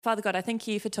Father God, I thank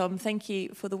you for Tom. Thank you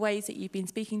for the ways that you've been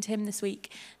speaking to him this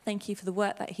week. Thank you for the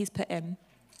work that he's put in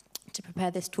to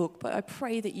prepare this talk. But I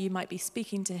pray that you might be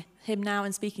speaking to him now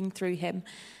and speaking through him.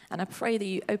 And I pray that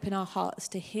you open our hearts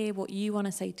to hear what you want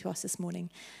to say to us this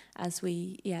morning as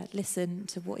we listen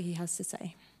to what he has to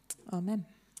say. Amen.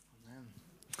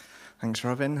 Thanks,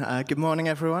 Robin. Good morning,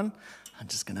 everyone. I'm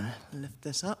just going to lift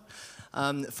this up.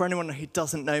 For anyone who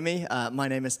doesn't know me, my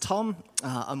name is Tom.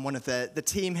 I'm one of the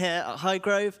team here at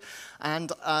Highgrove,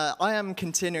 and I am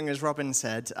continuing, as Robin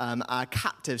said, our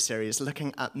Captive series,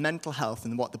 looking at mental health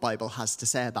and what the Bible has to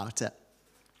say about it.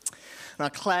 Now,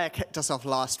 Claire kicked us off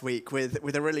last week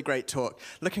with a really great talk,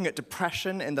 looking at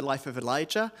depression in the life of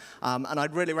Elijah, and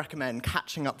I'd really recommend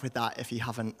catching up with that if you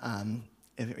haven't,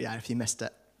 if you missed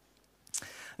it.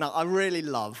 Now, I really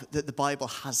love that the Bible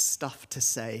has stuff to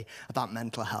say about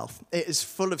mental health. It is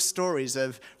full of stories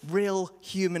of real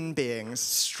human beings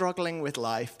struggling with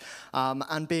life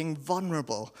and being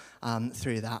vulnerable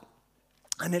through that.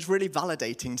 And it's really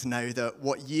validating to know that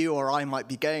what you or I might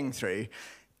be going through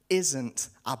isn't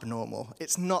abnormal.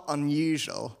 It's not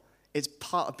unusual. It's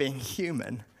part of being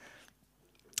human.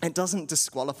 It doesn't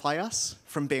disqualify us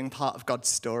from being part of God's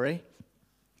story.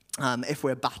 If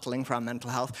we're battling for our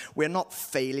mental health, we're not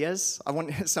failures.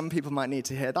 Some people might need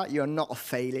to hear that. You're not a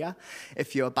failure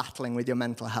if you're battling with your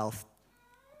mental health.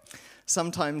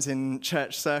 Sometimes in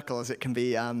church circles, it can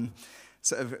be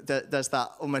there's that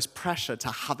almost pressure to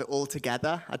have it all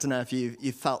together. I don't know if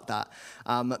you've felt that.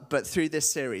 But through this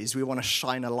series, we want to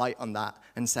shine a light on that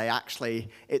and say, actually,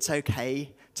 it's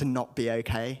okay to not be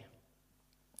okay.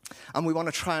 And we want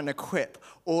to try and equip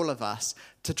all of us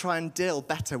to try and deal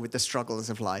better with the struggles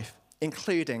of life,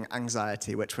 including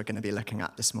anxiety, which we're going to be looking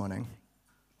at this morning.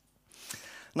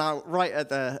 Now, right at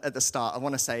the start, I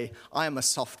want to say I am a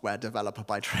software developer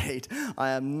by trade.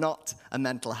 I am not a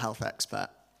mental health expert.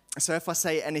 So if I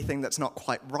say anything that's not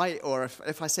quite right, or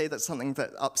if I say that's something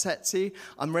that upsets you,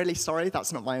 I'm really sorry.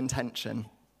 That's not my intention.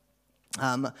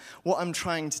 What I'm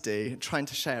trying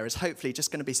to share is hopefully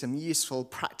just going to be some useful,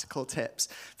 practical tips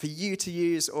for you to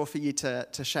use or for you to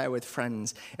share with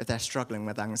friends if they're struggling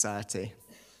with anxiety.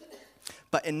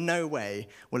 But in no way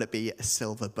will it be a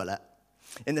silver bullet.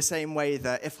 In the same way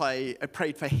that if I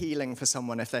prayed for healing for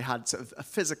someone, if they had sort of a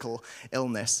physical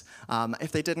illness,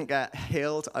 if they didn't get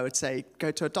healed, I would say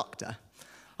go to a doctor.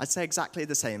 I'd say exactly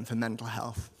the same for mental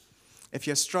health. If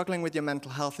you're struggling with your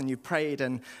mental health and you prayed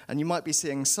and you might be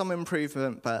seeing some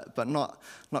improvement but not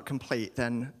complete,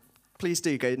 then please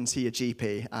do go and see your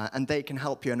GP and they can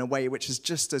help you in a way which is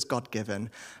just as God-given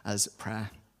as prayer.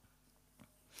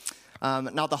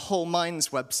 Now, the Whole Minds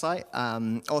website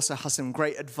also has some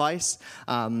great advice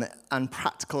and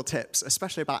practical tips,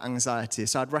 especially about anxiety.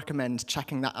 So I'd recommend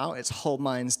checking that out. It's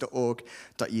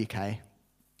wholeminds.org.uk.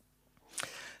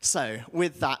 So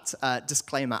with that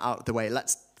disclaimer out of the way,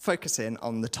 let's focus in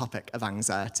on the topic of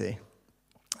anxiety.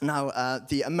 Now,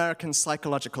 the American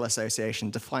Psychological Association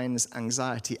defines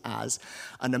anxiety as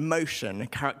an emotion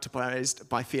characterized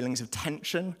by feelings of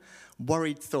tension,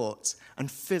 worried thoughts,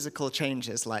 and physical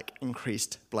changes like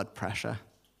increased blood pressure.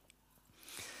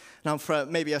 Now, for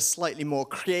maybe a slightly more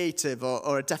creative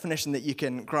or a definition that you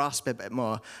can grasp a bit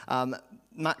more,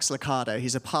 Max Lucado,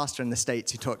 he's a pastor in the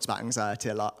States who talks about anxiety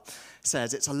a lot,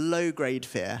 says it's a low-grade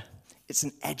fear, it's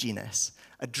an edginess,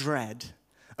 a dread,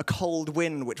 a cold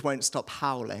wind which won't stop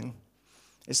howling.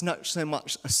 It's not so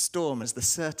much a storm as the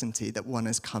certainty that one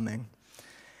is coming,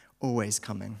 always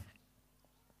coming.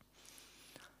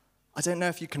 I don't know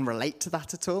if you can relate to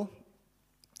that at all.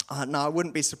 Now, I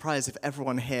wouldn't be surprised if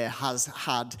everyone here has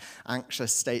had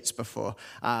anxious states before.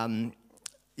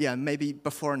 Maybe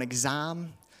before an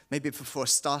exam, maybe before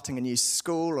starting a new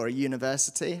school or a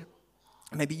university.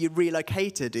 Maybe you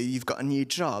relocated or you've got a new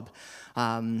job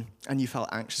and you felt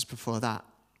anxious before that.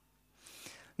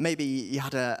 Maybe you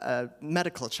had a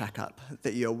medical checkup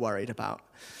that you're worried about.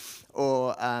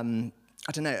 Or, a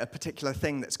particular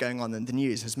thing that's going on in the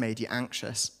news has made you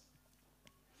anxious.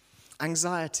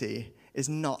 Anxiety is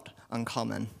not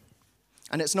uncommon.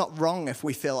 And it's not wrong if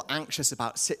we feel anxious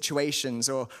about situations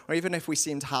or even if we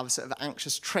seem to have sort of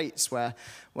anxious traits where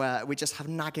we just have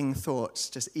nagging thoughts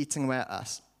just eating away at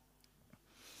us.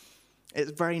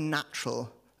 It's very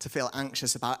natural to feel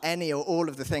anxious about any or all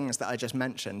of the things that I just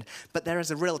mentioned, but there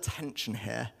is a real tension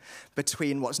here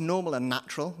between what's normal and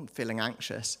natural, feeling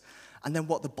anxious, and then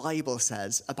what the Bible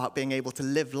says about being able to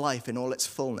live life in all its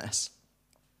fullness.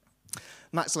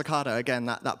 Max Lucado, again,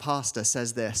 that pastor,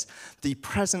 says this: the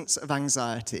presence of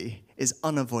anxiety is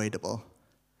unavoidable,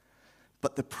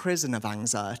 but the prison of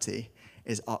anxiety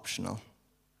is optional.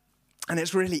 And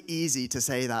it's really easy to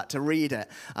say that, to read it,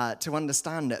 to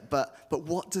understand it. But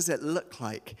what does it look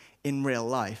like in real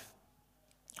life?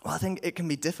 Well, I think it can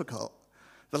be difficult.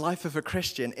 The life of a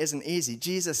Christian isn't easy.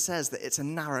 Jesus says that it's a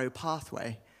narrow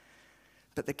pathway.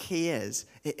 But the key is,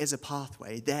 it is a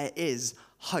pathway. There is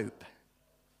hope.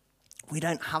 We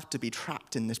don't have to be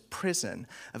trapped in this prison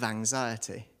of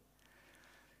anxiety.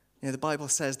 You know, the Bible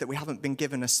says that we haven't been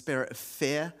given a spirit of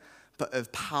fear, but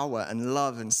of power and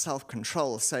love and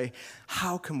self-control. So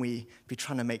how can we be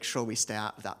trying to make sure we stay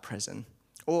out of that prison?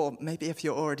 Or maybe if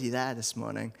you're already there this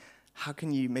morning, how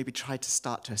can you maybe try to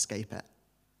start to escape it?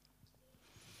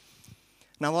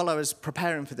 Now, while I was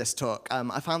preparing for this talk,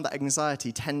 I found that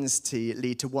anxiety tends to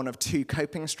lead to one of two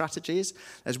coping strategies.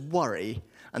 There's worry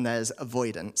and there's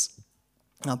avoidance.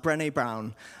 Now, Brené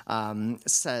Brown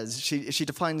says, she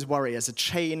defines worry as a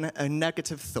chain of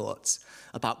negative thoughts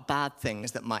about bad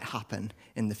things that might happen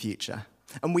in the future.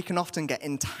 And we can often get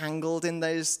entangled in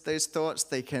those thoughts.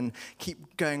 They can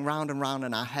keep going round and round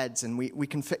in our heads, and we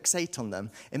can fixate on them,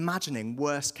 imagining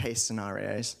worst case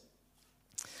scenarios.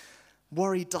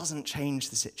 Worry doesn't change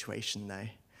the situation, though.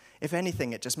 If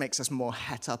anything, it just makes us more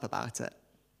het up about it.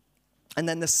 And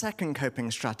then the second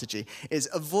coping strategy is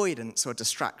avoidance or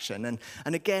distraction.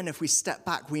 And again, if we step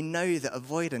back, we know that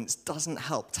avoidance doesn't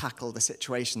help tackle the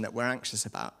situation that we're anxious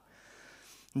about.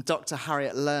 And Dr.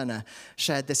 Harriet Lerner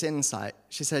shared this insight.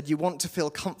 She said, you want to feel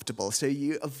comfortable, so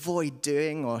you avoid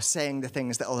doing or saying the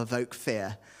things that will evoke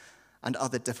fear and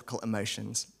other difficult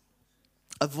emotions.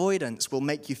 Avoidance will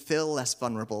make you feel less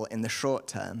vulnerable in the short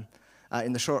term,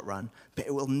 in the short run, but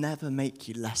it will never make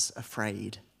you less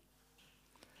afraid.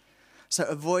 So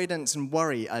avoidance and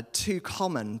worry are two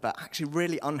common but actually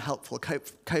really unhelpful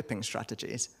coping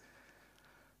strategies.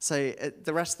 So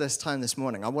the rest of this time this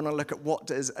morning, I want to look at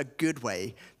what is a good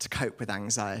way to cope with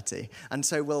anxiety. And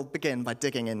so we'll begin by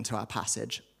digging into our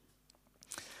passage.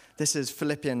 This is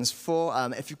Philippians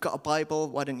 4. If you've got a Bible,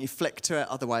 why don't you flick to it?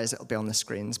 Otherwise, it'll be on the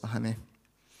screens behind me.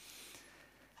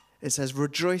 It says,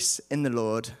 rejoice in the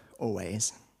Lord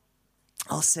always.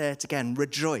 I'll say it again,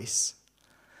 rejoice.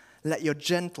 Let your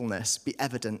gentleness be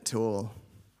evident to all.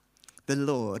 The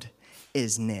Lord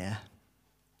is near.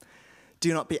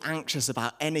 Do not be anxious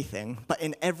about anything, but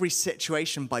in every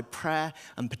situation by prayer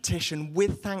and petition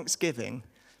with thanksgiving,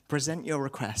 present your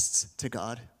requests to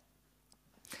God.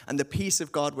 And the peace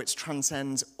of God, which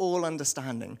transcends all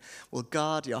understanding, will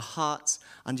guard your hearts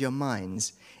and your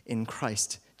minds in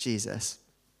Christ Jesus.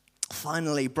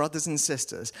 Finally, brothers and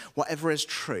sisters, whatever is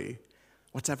true,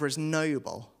 whatever is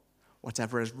noble,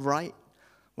 whatever is right,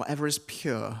 whatever is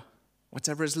pure,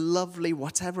 whatever is lovely,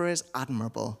 whatever is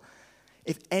admirable,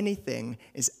 if anything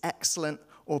is excellent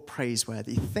or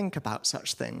praiseworthy, think about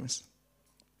such things.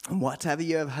 And whatever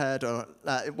you have heard or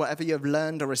whatever you have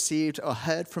learned or received or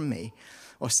heard from me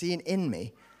or seen in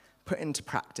me, put into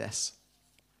practice,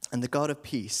 and the God of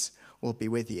peace will be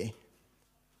with you.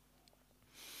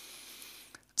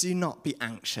 Do not be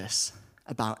anxious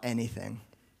about anything.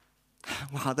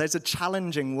 Wow, those are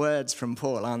challenging words from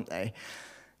Paul, aren't they?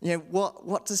 You know,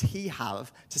 what does he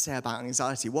have to say about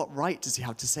anxiety? What right does he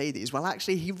have to say these? Well,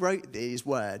 actually, he wrote these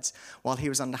words while he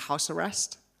was under house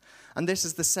arrest. And this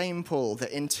is the same Paul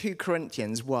that in 2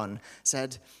 Corinthians 1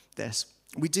 said this,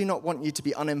 we do not want you to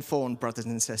be uninformed, brothers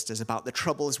and sisters, about the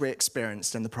troubles we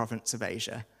experienced in the province of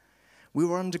Asia. We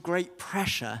were under great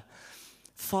pressure,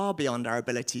 far beyond our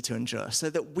ability to endure,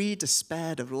 so that we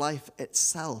despaired of life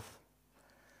itself.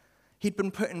 He'd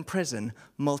been put in prison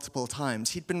multiple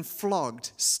times. He'd been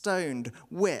flogged, stoned,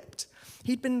 whipped.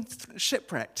 He'd been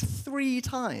shipwrecked 3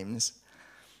 times.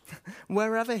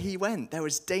 Wherever he went, there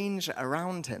was danger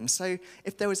around him. So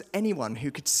if there was anyone who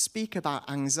could speak about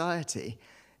anxiety,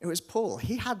 it was Paul.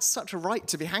 He had such a right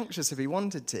to be anxious if he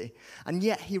wanted to. And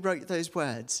yet he wrote those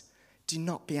words, do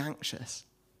not be anxious.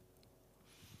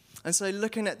 And so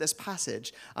looking at this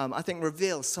passage, I think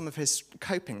reveals some of his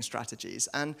coping strategies.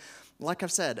 And like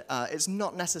I've said, it's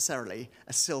not necessarily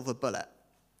a silver bullet,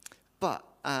 but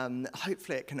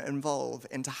hopefully it can evolve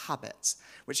into habits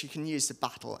which you can use to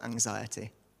battle anxiety.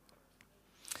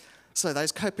 So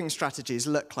those coping strategies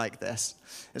look like this.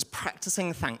 It's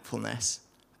practicing thankfulness,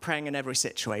 praying in every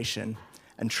situation,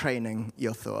 and training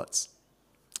your thoughts.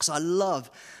 So I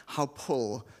love how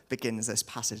Paul begins this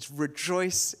passage.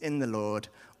 Rejoice in the Lord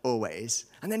always.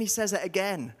 And then he says it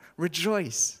again,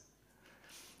 rejoice.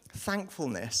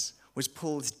 Thankfulness was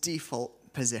Paul's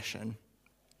default position.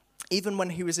 Even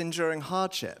when he was enduring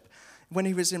hardship, when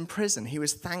he was in prison, he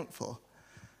was thankful.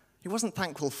 He wasn't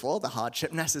thankful for the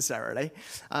hardship necessarily,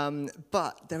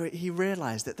 but he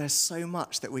realized that there's so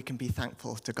much that we can be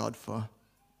thankful to God for.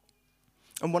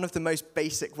 And one of the most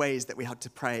basic ways that we have to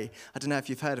pray, I don't know if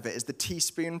you've heard of it, is the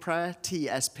teaspoon prayer,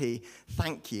 TSP,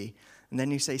 thank you. And then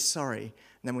you say sorry,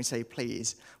 and then we say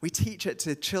please. We teach it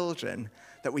to children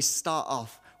that we start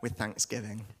off with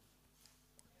thanksgiving.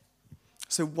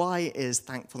 So why is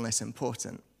thankfulness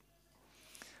important?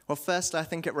 Well, first, I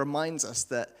think it reminds us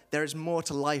that there is more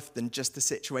to life than just the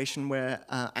situation we're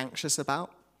anxious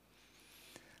about.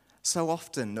 So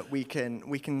often that we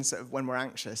can sort of, when we're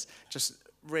anxious, just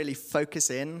really focus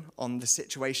in on the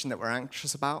situation that we're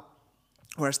anxious about,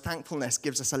 whereas thankfulness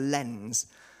gives us a lens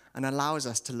and allows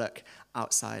us to look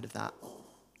outside of that.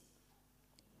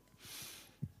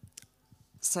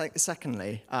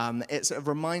 Secondly, it sort of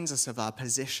reminds us of our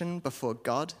position before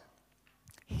God.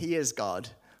 He is God,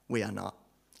 we are not.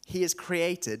 He has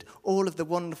created all of the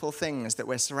wonderful things that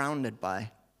we're surrounded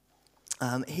by.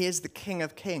 He is the King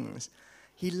of Kings.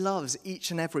 He loves each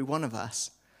and every one of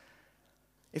us.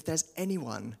 If there's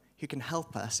anyone who can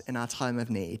help us in our time of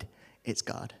need, it's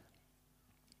God.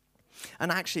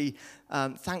 And actually,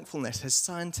 thankfulness has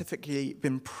scientifically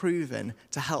been proven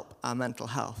to help our mental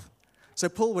health. So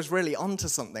Paul was really onto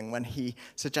something when he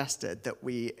suggested that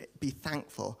we be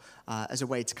thankful as a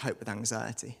way to cope with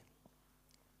anxiety.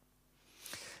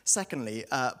 Secondly,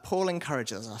 Paul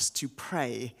encourages us to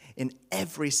pray in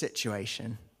every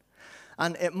situation.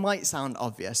 And it might sound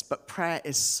obvious, but prayer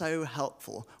is so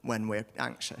helpful when we're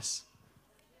anxious.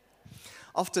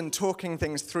 Often talking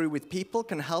things through with people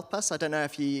can help us. I don't know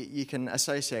if you can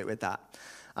associate with that.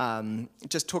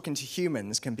 Just talking to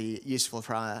humans can be useful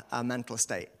for our mental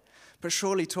state. But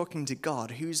surely talking to God,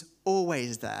 who's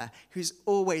always there, who's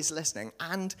always listening,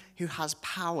 and who has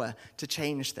power to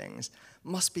change things,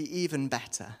 must be even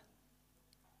better.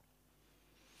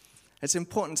 It's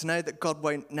important to know that God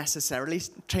won't necessarily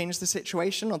change the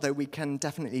situation, although we can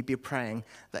definitely be praying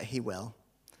that he will.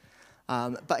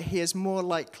 But he is more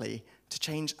likely to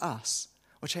change us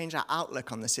or change our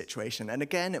outlook on the situation. And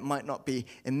again, it might not be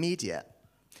immediate,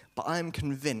 but I'm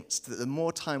convinced that the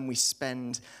more time we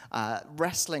spend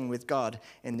wrestling with God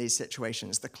in these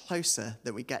situations, the closer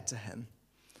that we get to him.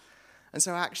 And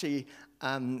so actually,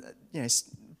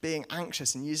 being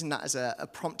anxious and using that as a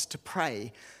prompt to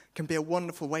pray can be a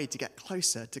wonderful way to get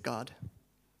closer to God.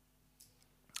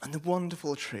 And the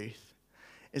wonderful truth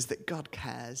is that God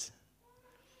cares.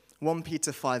 1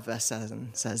 Peter 5 verse 7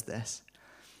 says this: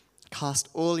 cast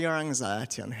all your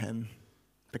anxiety on him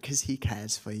because he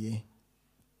cares for you.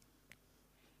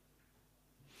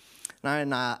 Now,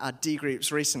 in our D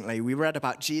groups recently, we read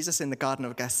about Jesus in the Garden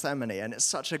of Gethsemane, and it's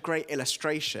such a great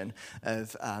illustration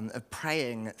of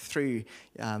praying through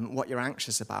what you're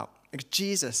anxious about.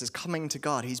 Jesus is coming to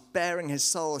God. He's bearing his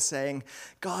soul, saying,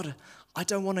 God, I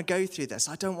don't want to go through this.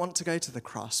 I don't want to go to the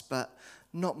cross, but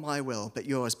not my will, but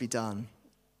yours be done.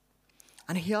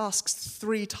 And he asks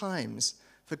 3 times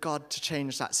for God to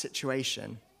change that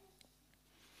situation.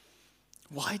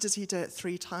 Why does he do it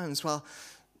 3 times? Well,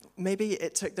 maybe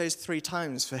it took those 3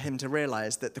 times for him to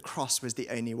realize that the cross was the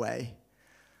only way.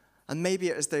 And maybe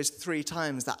it was those 3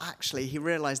 times that actually he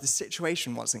realized the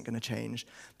situation wasn't going to change,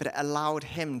 but it allowed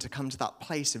him to come to that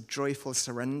place of joyful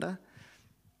surrender.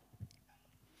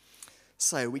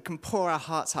 So we can pour our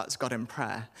hearts out to God in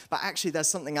prayer, but actually there's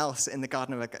something else in the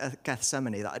Garden of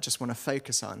Gethsemane that I just want to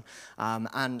focus on.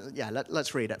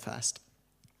 Let's read it first.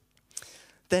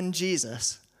 Then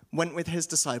Jesus went with his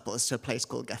disciples to a place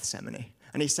called Gethsemane,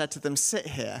 and he said to them, sit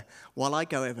here while I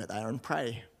go over there and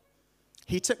pray.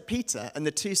 He took Peter and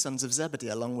the 2 sons of Zebedee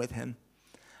along with him,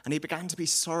 and he began to be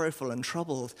sorrowful and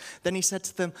troubled. Then he said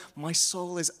to them, my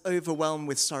soul is overwhelmed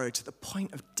with sorrow to the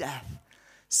point of death.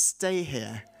 Stay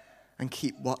here and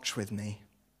keep watch with me.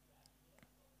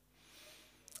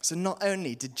 So not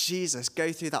only did Jesus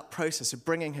go through that process of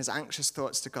bringing his anxious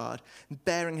thoughts to God,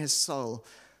 bearing his soul,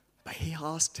 but he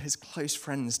asked his close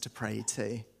friends to pray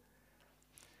too.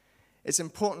 It's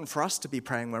important for us to be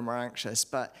praying when we're anxious,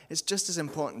 but it's just as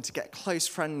important to get close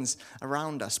friends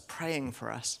around us praying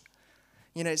for us.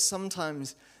 You know,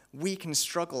 sometimes we can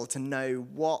struggle to know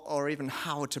what or even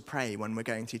how to pray when we're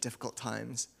going through difficult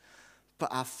times,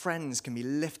 but our friends can be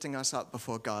lifting us up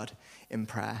before God in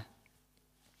prayer.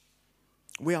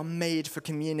 We are made for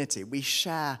community. We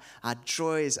share our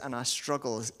joys and our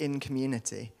struggles in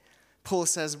community. Paul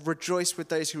says, rejoice with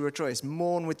those who rejoice,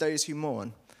 mourn with those who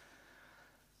mourn.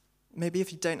 Maybe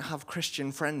if you don't have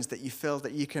Christian friends that you feel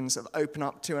that you can sort of open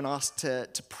up to and ask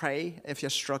to pray if you're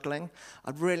struggling,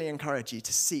 I'd really encourage you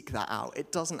to seek that out.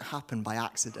 It doesn't happen by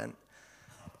accident.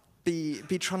 Be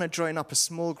trying to join up a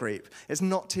small group. It's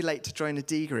not too late to join a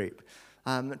D group.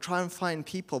 Try and find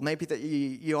people maybe that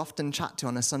you often chat to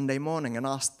on a Sunday morning and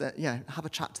ask that, have a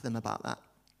chat to them about that.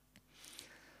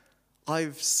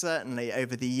 I've certainly,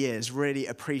 over the years, really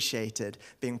appreciated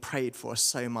being prayed for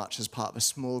so much as part of a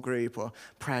small group or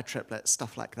prayer triplet,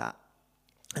 stuff like that.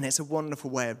 And it's a wonderful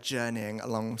way of journeying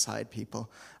alongside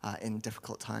people in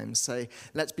difficult times. So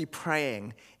let's be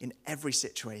praying in every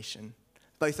situation,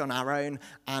 both on our own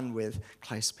and with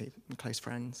close people, close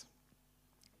friends.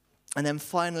 And then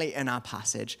finally in our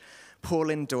passage, Paul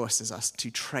endorses us to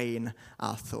train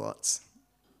our thoughts.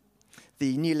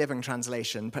 The New Living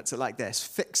Translation puts it like this: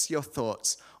 fix your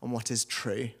thoughts on what is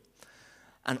true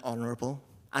and honorable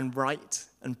and right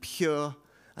and pure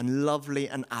and lovely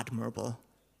and admirable.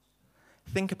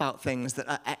 Think about things that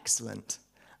are excellent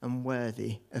and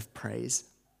worthy of praise.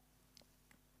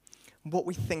 What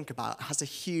we think about has a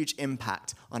huge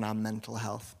impact on our mental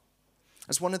health.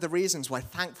 It's one of the reasons why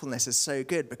thankfulness is so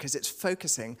good, because it's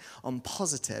focusing on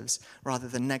positives rather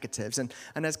than negatives. And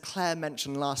as Claire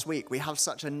mentioned last week, we have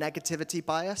such a negativity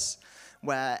bias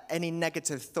where any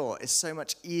negative thought is so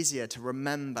much easier to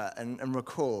remember and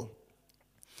recall.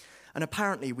 And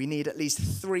apparently we need at least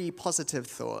 3 positive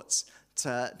thoughts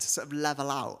to sort of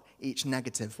level out each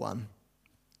negative one.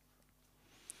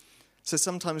 So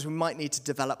sometimes we might need to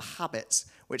develop habits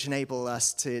which enable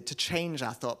us to change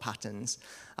our thought patterns.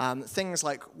 Things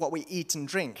like what we eat and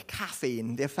drink,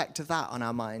 caffeine, the effect of that on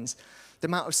our minds, the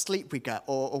amount of sleep we get,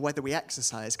 or whether we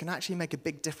exercise can actually make a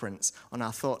big difference on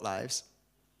our thought lives.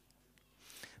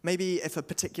 Maybe if a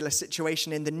particular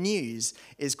situation in the news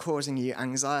is causing you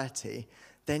anxiety,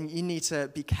 then you need to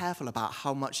be careful about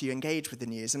how much you engage with the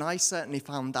news. And I certainly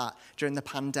found that during the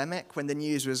pandemic, when the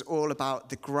news was all about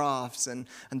the graphs and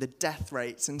the death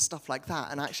rates and stuff like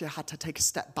that. And actually I had to take a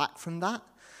step back from that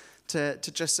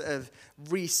to just sort of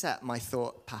reset my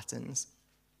thought patterns.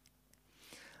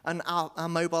 And our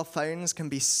mobile phones can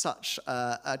be such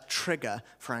a trigger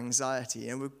for anxiety.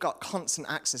 And we've got constant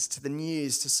access to the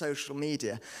news, to social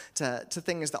media, to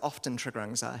things that often trigger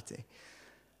anxiety.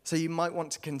 So you might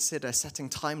want to consider setting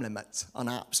time limits on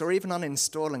apps or even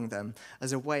uninstalling them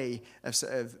as a way of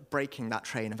sort of breaking that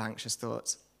train of anxious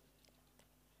thoughts.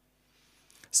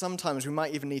 Sometimes we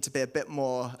might even need to be a bit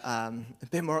more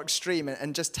extreme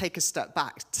and just take a step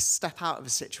back, to step out of a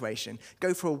situation,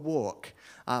 go for a walk.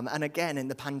 And again, in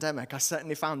the pandemic, I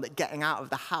certainly found that getting out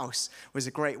of the house was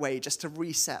a great way just to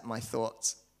reset my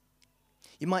thoughts.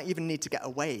 You might even need to get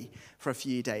away for a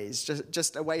few days,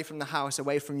 just away from the house,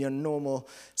 away from your normal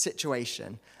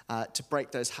situation, to break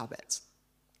those habits.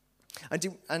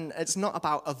 And it's not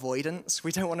about avoidance.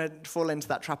 We don't want to fall into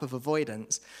that trap of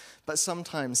avoidance. But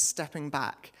sometimes stepping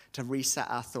back to reset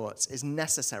our thoughts is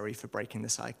necessary for breaking the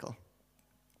cycle.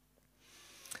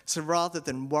 So rather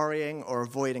than worrying or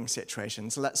avoiding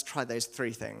situations, let's try those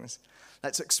 3 things.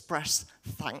 Let's express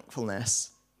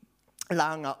thankfulness,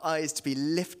 allowing our eyes to be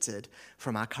lifted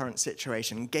from our current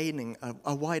situation, gaining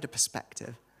a wider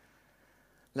perspective.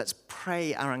 Let's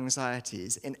pray our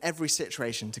anxieties in every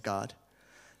situation to God,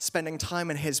 spending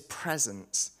time in his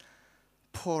presence,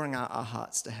 pouring out our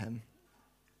hearts to him.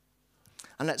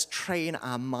 And let's train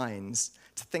our minds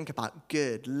to think about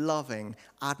good, loving,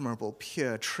 admirable,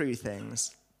 pure, true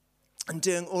things. And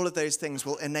doing all of those things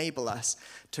will enable us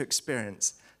to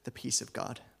experience the peace of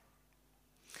God.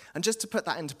 And just to put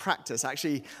that into practice,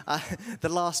 actually, the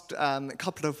last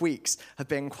couple of weeks have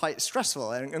been quite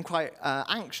stressful and quite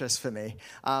anxious for me.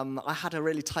 I had a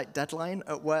really tight deadline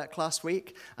at work last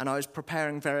week, and I was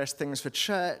preparing various things for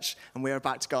church, and we were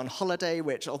about to go on holiday,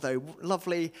 which, although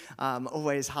lovely,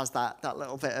 always has that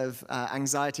little bit of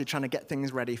anxiety trying to get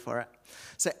things ready for it.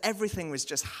 So everything was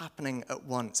just happening at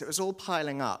once. It was all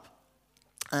piling up.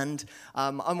 And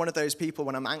I'm one of those people,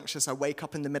 when I'm anxious, I wake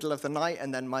up in the middle of the night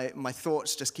and then my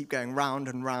thoughts just keep going round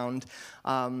and round.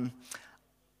 And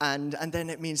then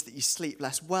it means that you sleep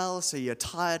less well, so you're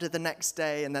tired of the next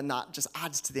day, and then that just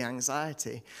adds to the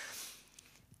anxiety.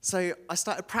 So I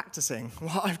started practicing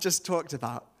what I've just talked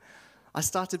about. I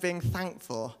started being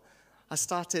thankful. I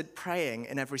started praying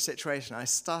in every situation. I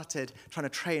started trying to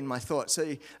train my thoughts.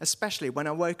 So especially when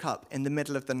I woke up in the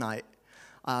middle of the night,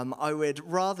 I would,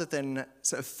 rather than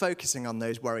sort of focusing on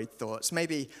those worried thoughts,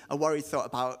 maybe a worried thought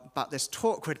about this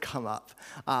talk would come up,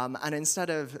 and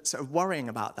instead of sort of worrying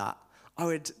about that, I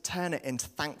would turn it into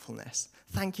thankfulness.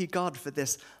 Thank you, God, for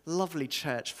this lovely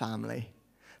church family.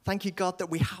 Thank you, God,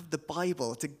 that we have the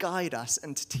Bible to guide us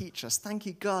and to teach us. Thank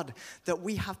you, God, that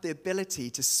we have the ability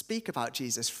to speak about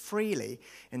Jesus freely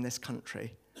in this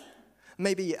country.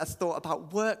 Maybe a thought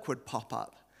about work would pop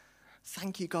up.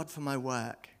 Thank you, God, for my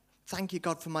work. Thank you,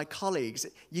 God, for my colleagues.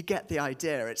 You get the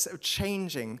idea. It's sort of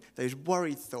changing those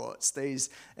worried thoughts, those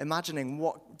imagining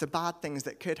what the bad things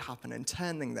that could happen and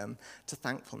turning them to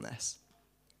thankfulness.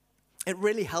 It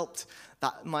really helped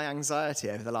my anxiety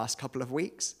over the last couple of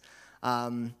weeks.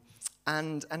 And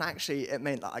actually, it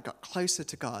meant that I got closer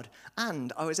to God,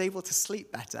 and I was able to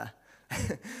sleep better.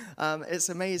 It's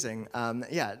amazing.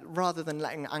 Rather than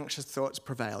letting anxious thoughts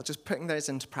prevail, just putting those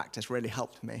into practice really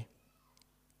helped me.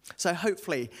 So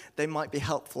hopefully they might be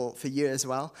helpful for you as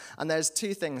well. And there's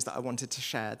two things that I wanted to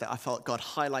share that I felt God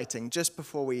highlighting just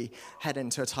before we head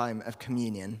into a time of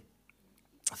communion.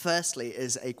 Firstly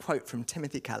is a quote from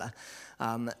Timothy Keller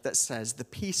that says, "The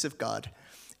peace of God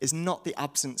is not the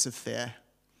absence of fear.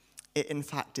 It, in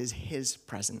fact, is his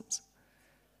presence."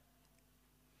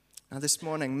 Now, this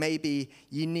morning, maybe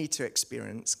you need to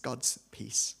experience God's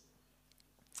peace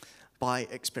by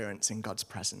experiencing God's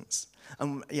presence.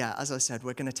 And as I said,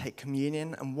 we're going to take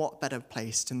communion, and what better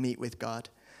place to meet with God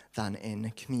than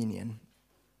in communion?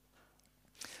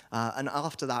 And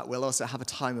after that, we'll also have a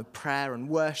time of prayer and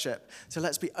worship. So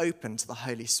let's be open to the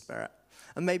Holy Spirit.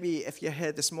 And maybe if you're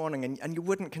here this morning and you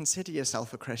wouldn't consider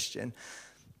yourself a Christian,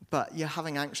 but you're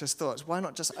having anxious thoughts, why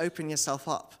not just open yourself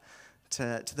up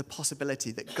to the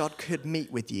possibility that God could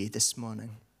meet with you this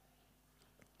morning?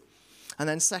 And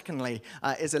then secondly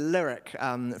is a lyric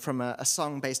from a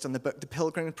song based on the book The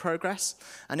Pilgrim's Progress.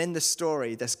 And in the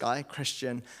story, this guy,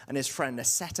 Christian, and his friend are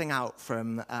setting out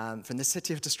from the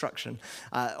city of destruction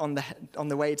on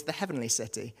the way to the heavenly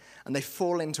city. And they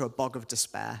fall into a bog of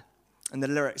despair. And the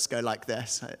lyrics go like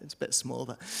this. It's a bit small,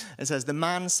 but it says, "The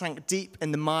man sank deep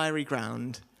in the miry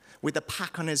ground, with the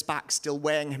pack on his back still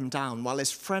weighing him down, while his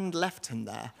friend left him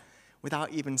there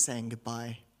without even saying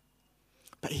goodbye.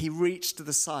 But he reached to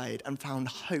the side and found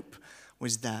hope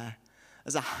was there,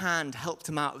 as a hand helped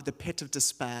him out of the pit of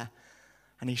despair,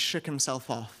 and he shook himself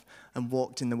off and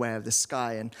walked in the way of the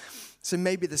sky." And so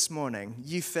maybe this morning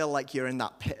you feel like you're in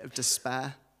that pit of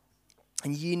despair,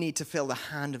 and you need to feel the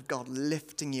hand of God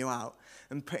lifting you out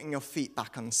and putting your feet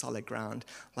back on solid ground,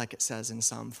 like it says in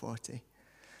Psalm 40.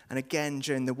 And again,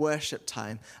 during the worship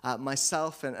time,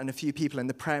 myself and a few people in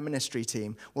the prayer ministry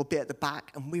team will be at the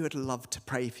back, and we would love to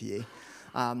pray for you.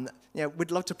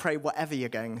 We'd love to pray whatever you're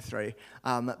going through,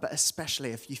 but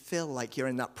especially if you feel like you're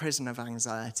in that prison of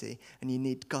anxiety and you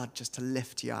need God just to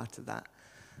lift you out of that.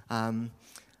 And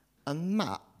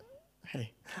Matt,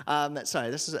 hey,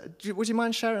 would you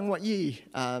mind sharing what you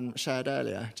shared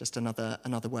earlier? Just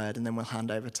another word, and then we'll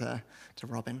hand over to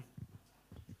Robin.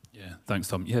 Yeah, thanks,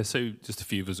 Tom. Yeah, so just a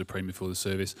few of us are praying before the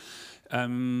service. Let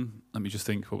me just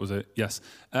think, what was it? Yes.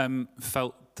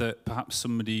 Felt that perhaps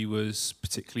somebody was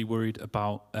particularly worried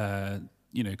about,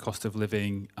 cost of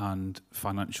living and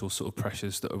financial sort of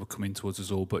pressures that are coming towards us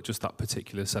all, but just that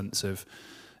particular sense of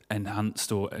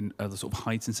enhanced or a sort of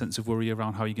heightened sense of worry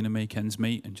around how you're going to make ends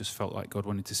meet, and just felt like God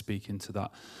wanted to speak into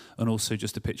that. And also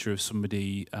just a picture of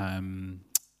somebody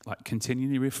like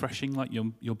continually refreshing like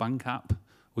your bank app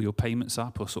or your payments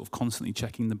app, or sort of constantly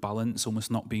checking the balance,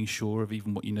 almost not being sure of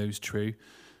even what you know is true.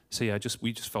 So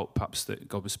we just felt perhaps that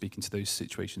God was speaking to those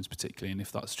situations particularly, and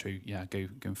if that's true, go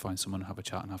and find someone and have a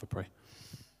chat and have a pray.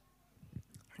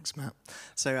 Thanks, Matt.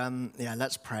 So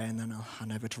let's pray, and then I'll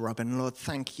hand over to Robin. Lord,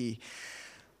 thank you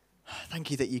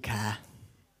that you care.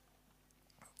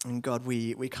 And God,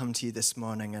 we come to you this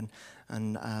morning,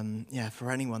 and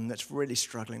for anyone that's really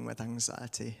struggling with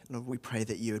anxiety, Lord, we pray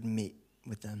that you would meet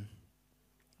with them.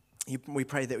 We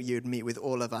pray that you would meet with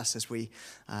all of us as we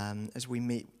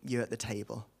meet you at the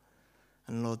table.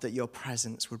 And Lord, that your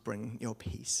presence would bring your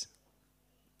peace.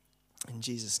 In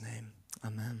Jesus' name,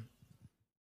 amen.